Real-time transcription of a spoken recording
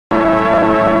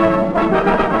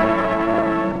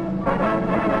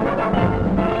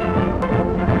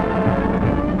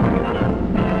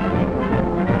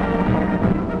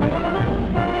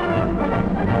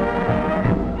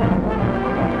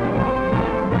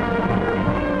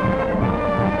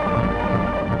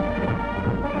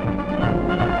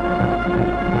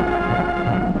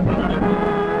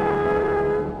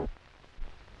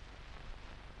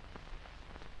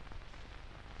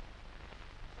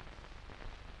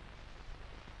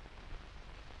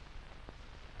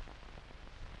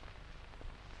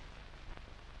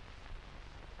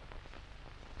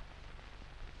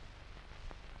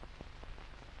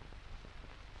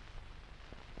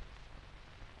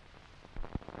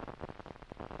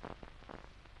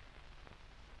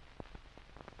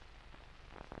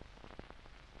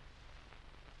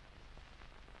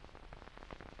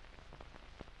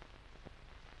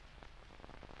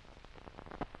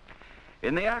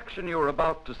In the action you are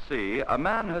about to see, a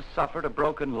man has suffered a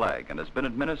broken leg and has been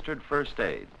administered first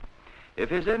aid. If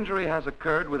his injury has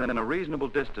occurred within a reasonable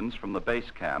distance from the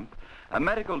base camp, a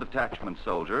medical detachment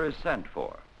soldier is sent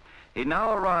for. He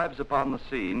now arrives upon the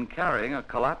scene carrying a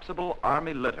collapsible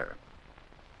army litter.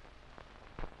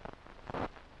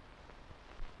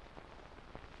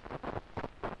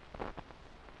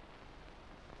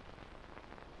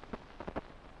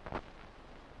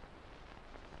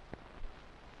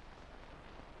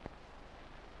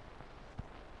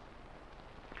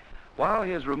 While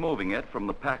he is removing it from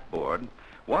the packboard,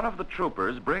 one of the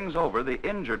troopers brings over the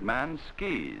injured man's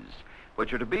skis,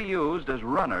 which are to be used as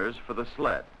runners for the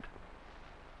sled.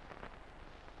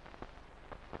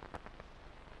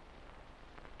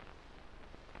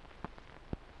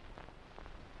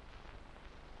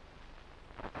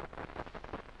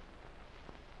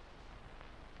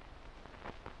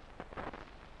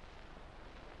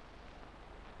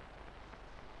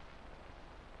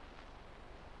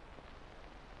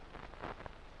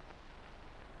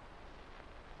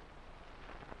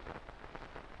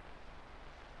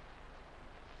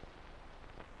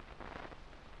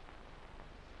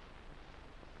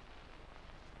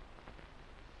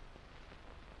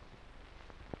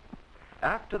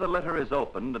 After the litter is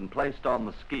opened and placed on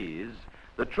the skis,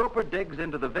 the trooper digs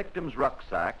into the victim's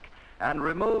rucksack and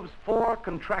removes 4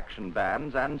 contraction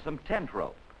bands and some tent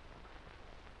rope.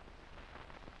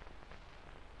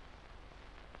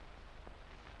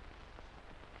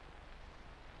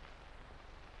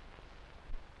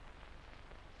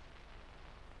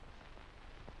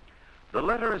 The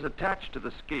litter is attached to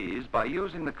the skis by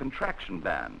using the contraction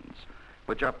bands,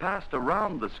 which are passed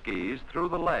around the skis through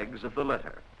the legs of the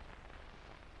litter.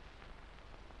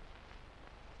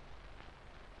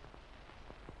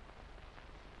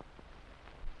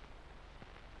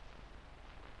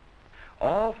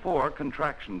 All 4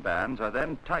 contraction bands are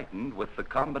then tightened with the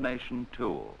combination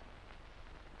tool.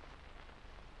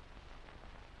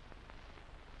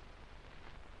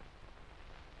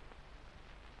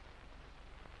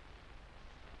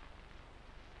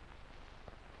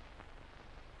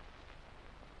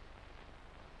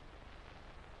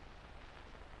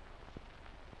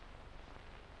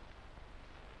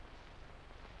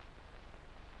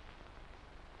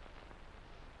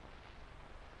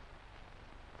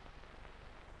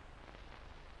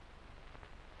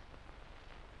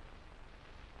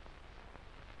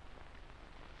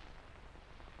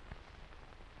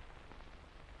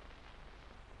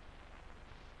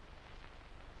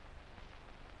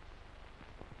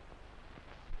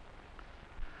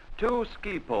 Two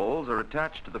ski poles are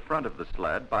attached to the front of the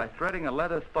sled by threading a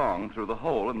leather thong through the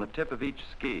hole in the tip of each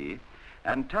ski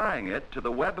and tying it to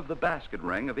the web of the basket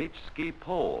ring of each ski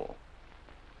pole.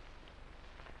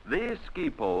 These ski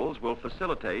poles will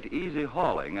facilitate easy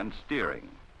hauling and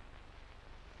steering.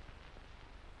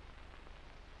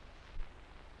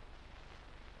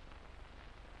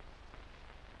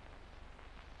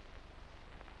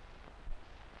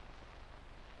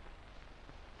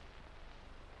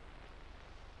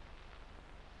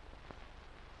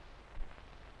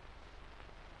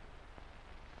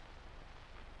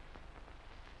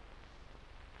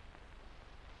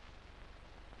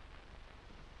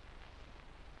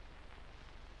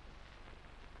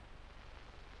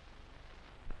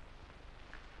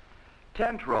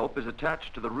 Tent rope is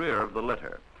attached to the rear of the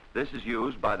litter. This is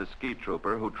used by the ski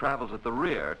trooper who travels at the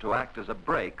rear to act as a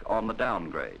brake on the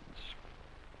downgrades.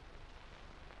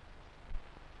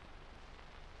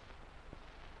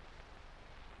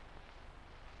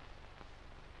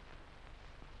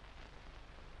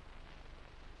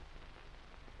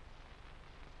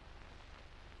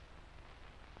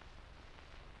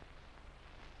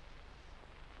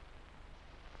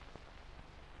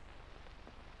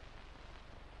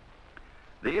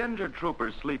 The injured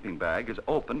trooper's sleeping bag is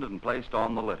opened and placed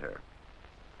on the litter.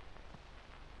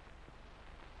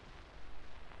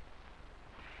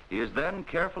 He is then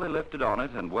carefully lifted on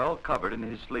it and well covered in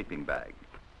his sleeping bag.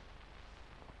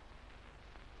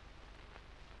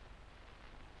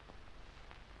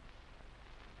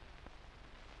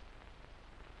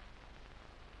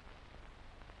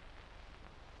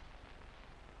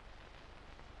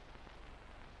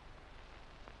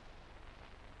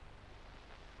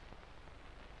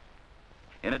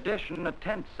 In addition, a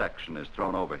tent section is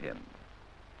thrown over him.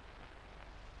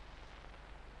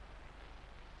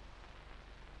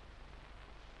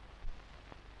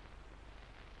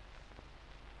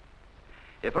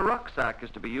 If a rucksack is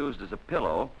to be used as a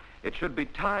pillow, it should be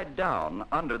tied down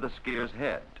under the skier's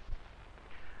head.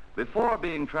 Before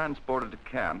being transported to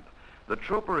camp, the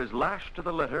trooper is lashed to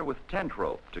the litter with tent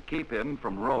rope to keep him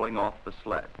from rolling off the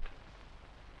sled.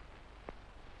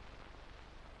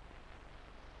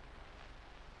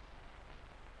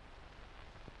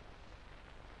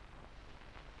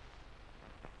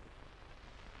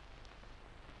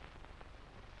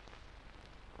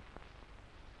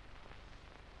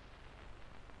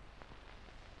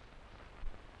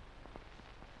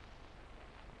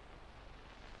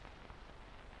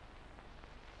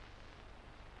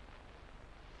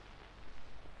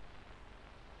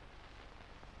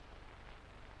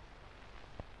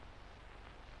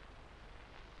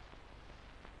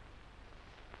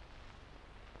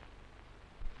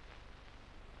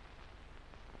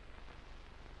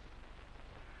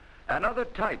 Another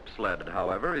type sled,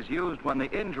 however, is used when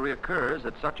the injury occurs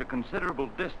at such a considerable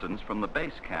distance from the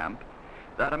base camp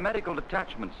that a medical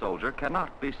detachment soldier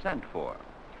cannot be sent for.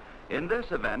 In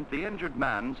this event, the injured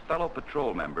man's fellow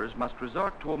patrol members must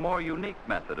resort to a more unique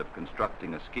method of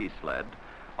constructing a ski sled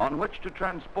on which to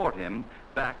transport him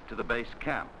back to the base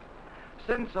camp.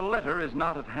 Since a litter is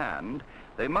not at hand,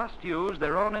 they must use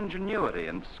their own ingenuity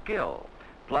and skill,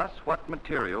 plus what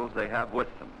materials they have with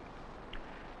them.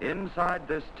 Inside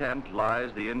this tent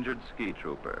lies the injured ski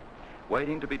trooper,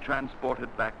 waiting to be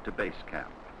transported back to base camp.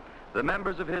 The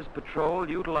members of his patrol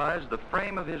utilize the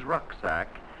frame of his rucksack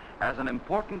as an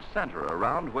important center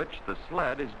around which the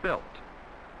sled is built.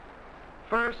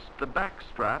 First, the back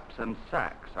straps and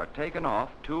sacks are taken off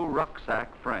two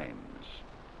rucksack frames.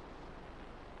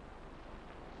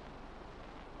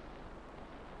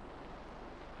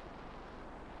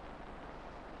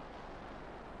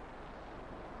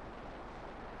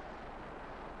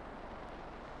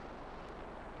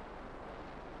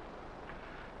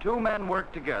 Two men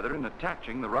work together in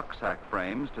attaching the rucksack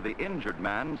frames to the injured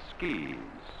man's skis.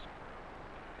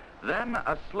 Then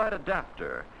a sled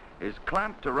adapter is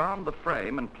clamped around the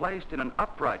frame and placed in an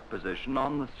upright position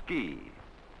on the ski.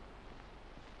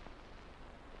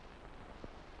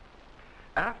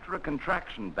 After a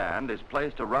contraction band is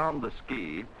placed around the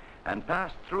ski and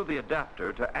passed through the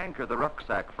adapter to anchor the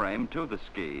rucksack frame to the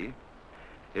ski,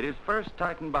 it is first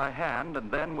tightened by hand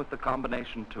and then with the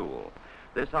combination tool.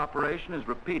 This operation is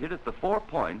repeated at the 4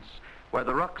 points where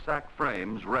the rucksack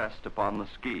frames rest upon the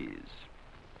skis.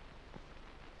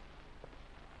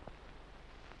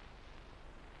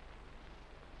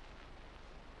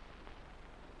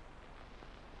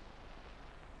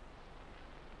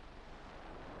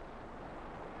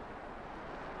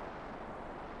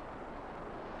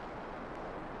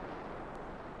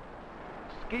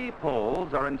 Ski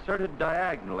poles are inserted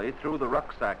diagonally through the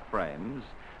rucksack frames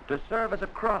to serve as a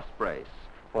cross brace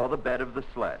for the bed of the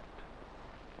sled.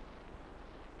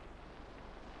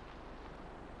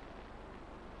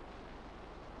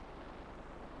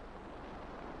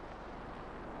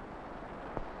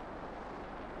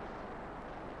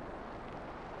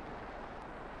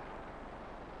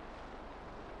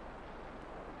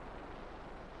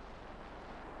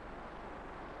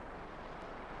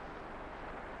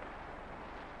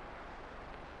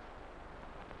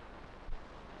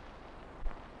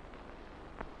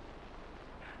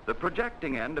 The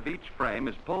projecting end of each frame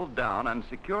is pulled down and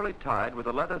securely tied with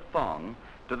a leather thong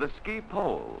to the ski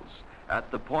poles at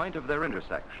the point of their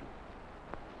intersection.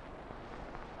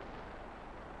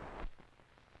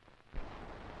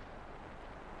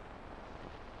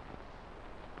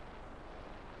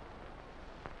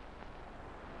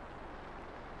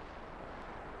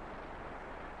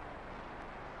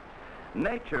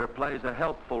 Nature plays a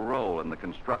helpful role in the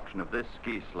construction of this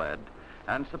ski sled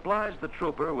and supplies the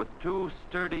trooper with two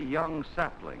sturdy young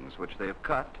saplings which they have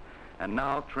cut and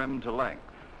now trimmed to length.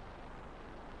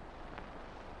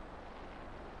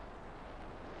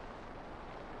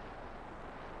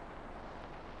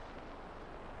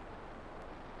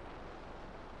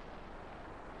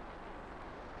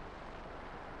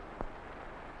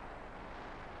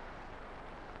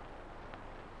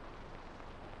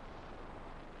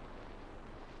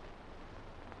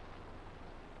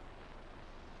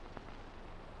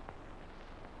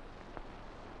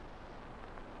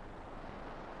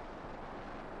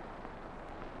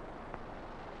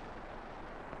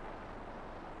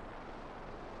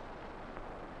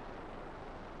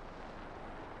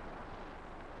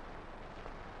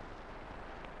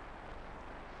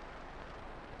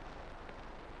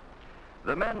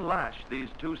 The men lash these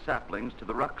two saplings to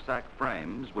the rucksack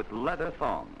frames with leather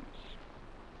thongs.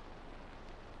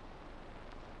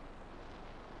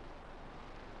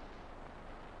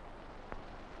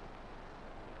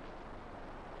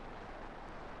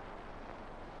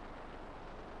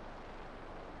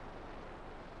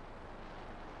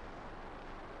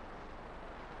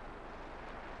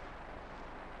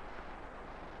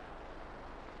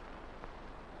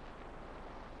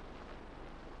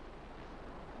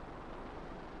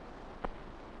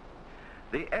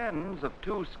 The ends of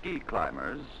two ski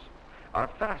climbers are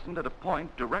fastened at a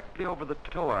point directly over the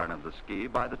toe iron of the ski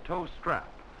by the toe strap,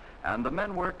 and the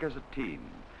men work as a team,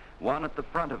 one at the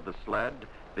front of the sled,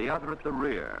 the other at the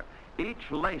rear, each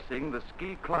lacing the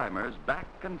ski climbers back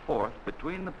and forth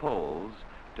between the poles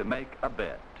to make a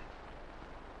bed.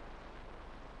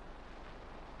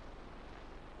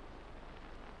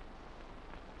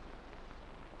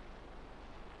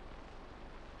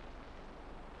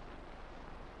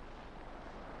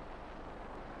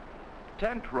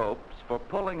 Tent ropes for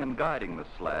pulling and guiding the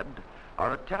sled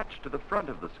are attached to the front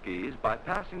of the skis by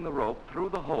passing the rope through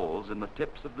the holes in the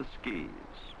tips of the skis.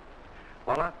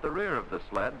 While at the rear of the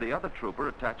sled, the other trooper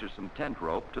attaches some tent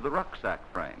rope to the rucksack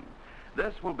frame.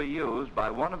 This will be used by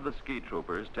one of the ski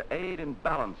troopers to aid in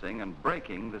balancing and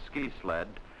braking the ski sled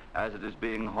as it is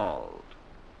being hauled.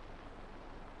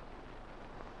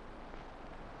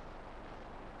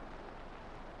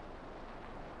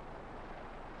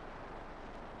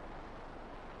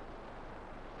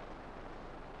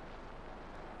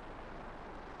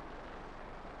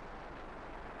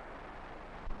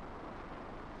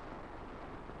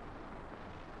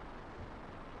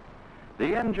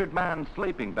 The injured man's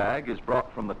sleeping bag is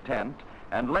brought from the tent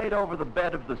and laid over the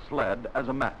bed of the sled as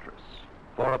a mattress.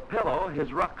 For a pillow,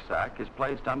 his rucksack is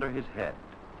placed under his head.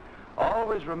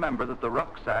 Always remember that the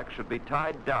rucksack should be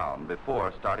tied down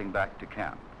before starting back to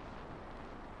camp.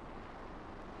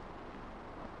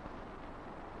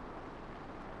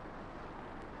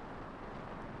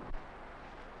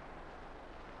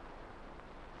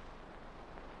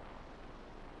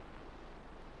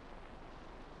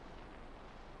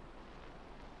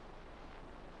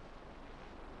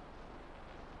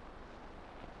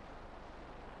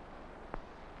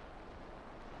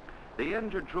 The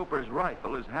injured trooper's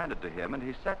rifle is handed to him, and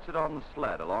he sets it on the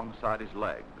sled alongside his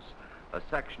legs. A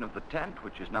section of the tent,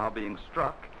 which is now being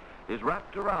struck, is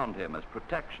wrapped around him as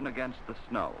protection against the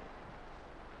snow.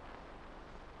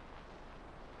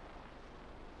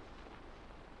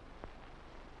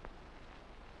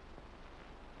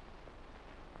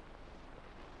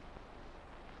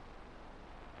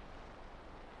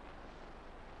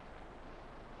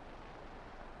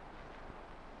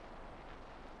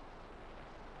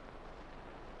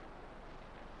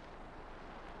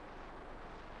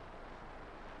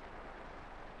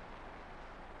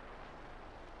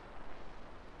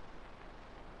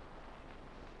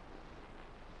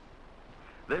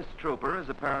 This trooper is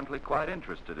apparently quite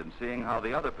interested in seeing how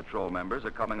the other patrol members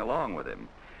are coming along with him,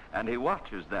 and he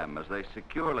watches them as they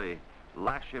securely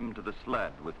lash him to the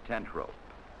sled with tent rope.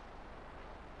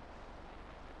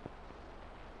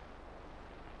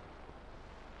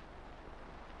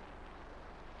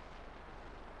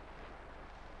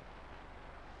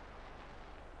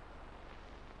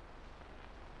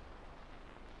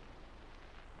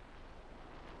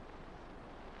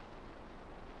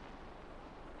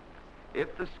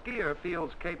 If the skier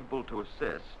feels capable to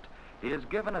assist, he is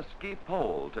given a ski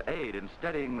pole to aid in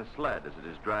steadying the sled as it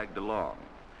is dragged along.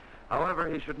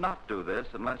 However, he should not do this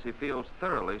unless he feels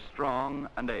thoroughly strong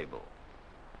and able.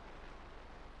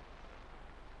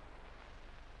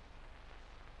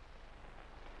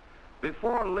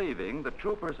 Before leaving, the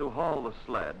troopers who haul the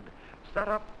sled set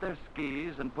up their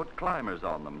skis and put climbers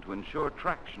on them to ensure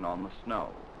traction on the snow.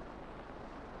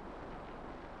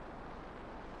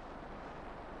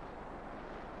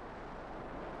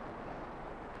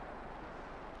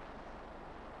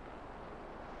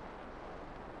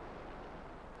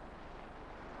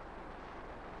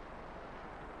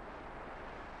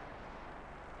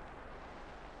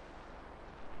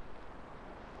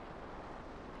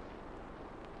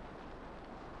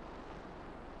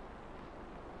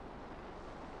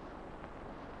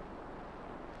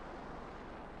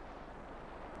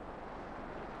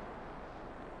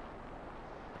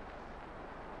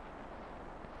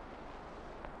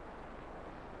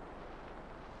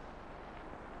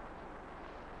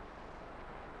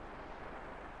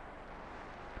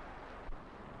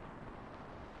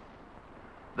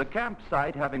 The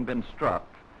campsite having been struck,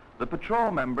 the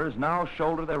patrol members now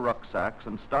shoulder their rucksacks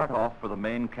and start off for the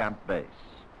main camp base.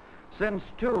 Since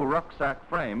 2 rucksack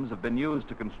frames have been used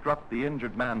to construct the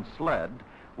injured man's sled,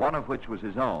 one of which was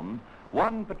his own,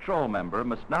 one patrol member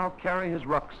must now carry his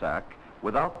rucksack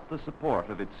without the support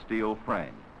of its steel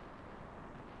frame.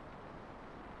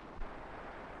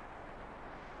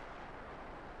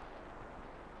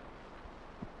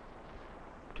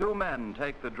 Two men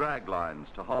take the drag lines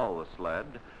to haul the sled,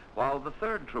 while the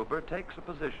third trooper takes a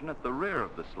position at the rear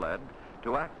of the sled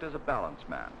to act as a balance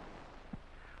man.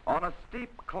 On a steep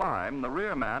climb, the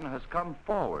rear man has come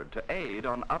forward to aid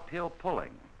on uphill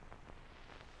pulling.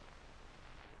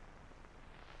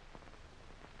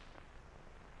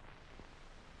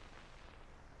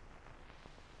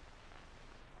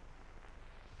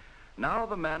 Now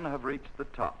the men have reached the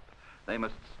top. They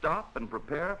must stop and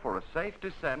prepare for a safe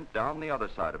descent down the other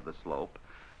side of the slope,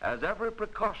 as every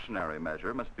precautionary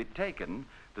measure must be taken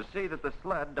to see that the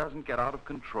sled doesn't get out of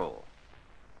control.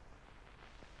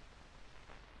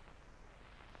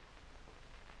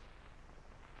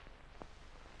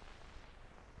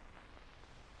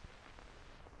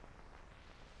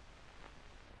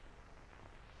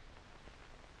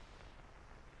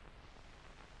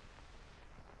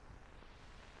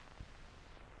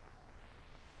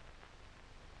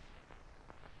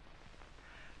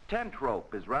 tent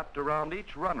rope is wrapped around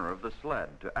each runner of the sled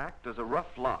to act as a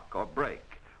rough lock or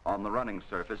brake on the running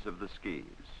surface of the skis.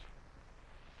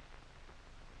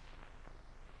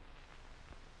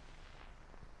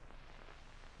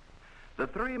 The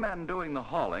three men doing the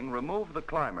hauling remove the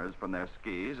climbers from their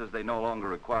skis as they no longer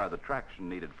require the traction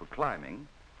needed for climbing.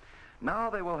 Now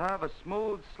they will have a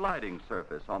smooth sliding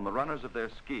surface on the runners of their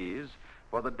skis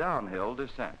for the downhill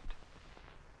descent.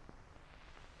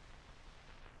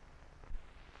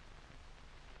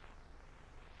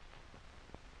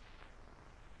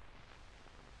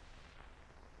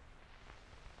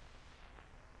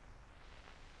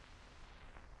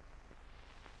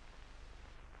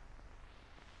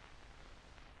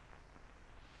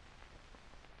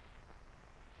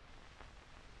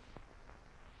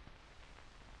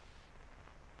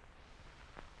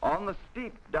 On the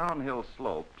steep downhill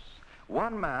slopes,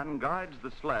 one man guides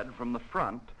the sled from the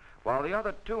front while the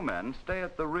other two men stay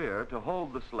at the rear to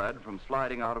hold the sled from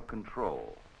sliding out of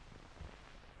control.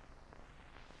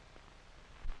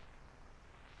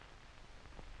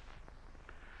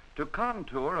 To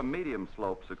contour a medium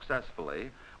slope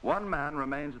successfully, one man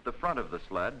remains at the front of the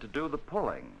sled to do the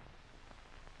pulling.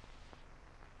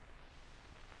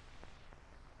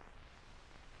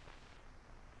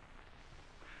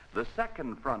 The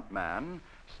second front man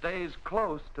stays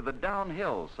close to the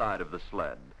downhill side of the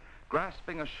sled,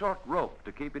 grasping a short rope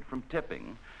to keep it from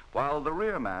tipping, while the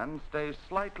rear man stays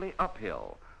slightly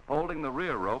uphill, holding the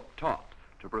rear rope taut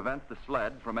to prevent the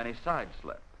sled from any side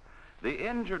slip. The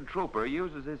injured trooper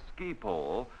uses his ski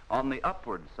pole on the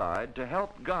upward side to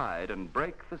help guide and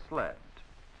brake the sled.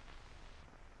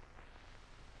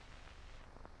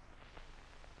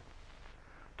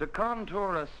 To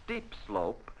contour a steep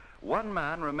slope, one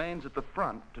man remains at the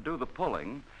front to do the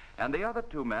pulling, and the other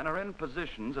two men are in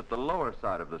positions at the lower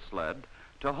side of the sled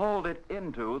to hold it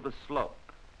into the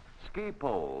slope. Ski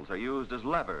poles are used as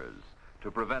levers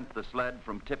to prevent the sled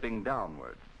from tipping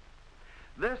downward.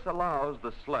 This allows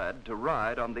the sled to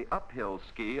ride on the uphill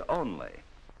ski only.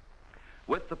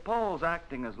 With the poles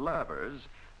acting as levers,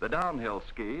 the downhill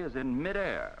ski is in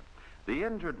midair. The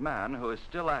injured man, who is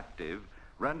still active,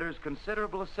 renders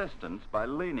considerable assistance by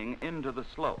leaning into the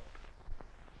slope.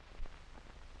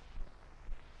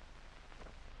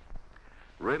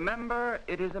 Remember,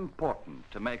 it is important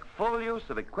to make full use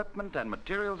of equipment and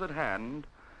materials at hand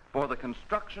for the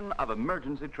construction of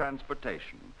emergency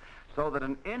transportation, so that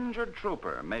an injured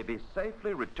trooper may be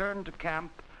safely returned to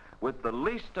camp with the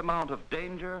least amount of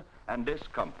danger and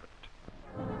discomfort.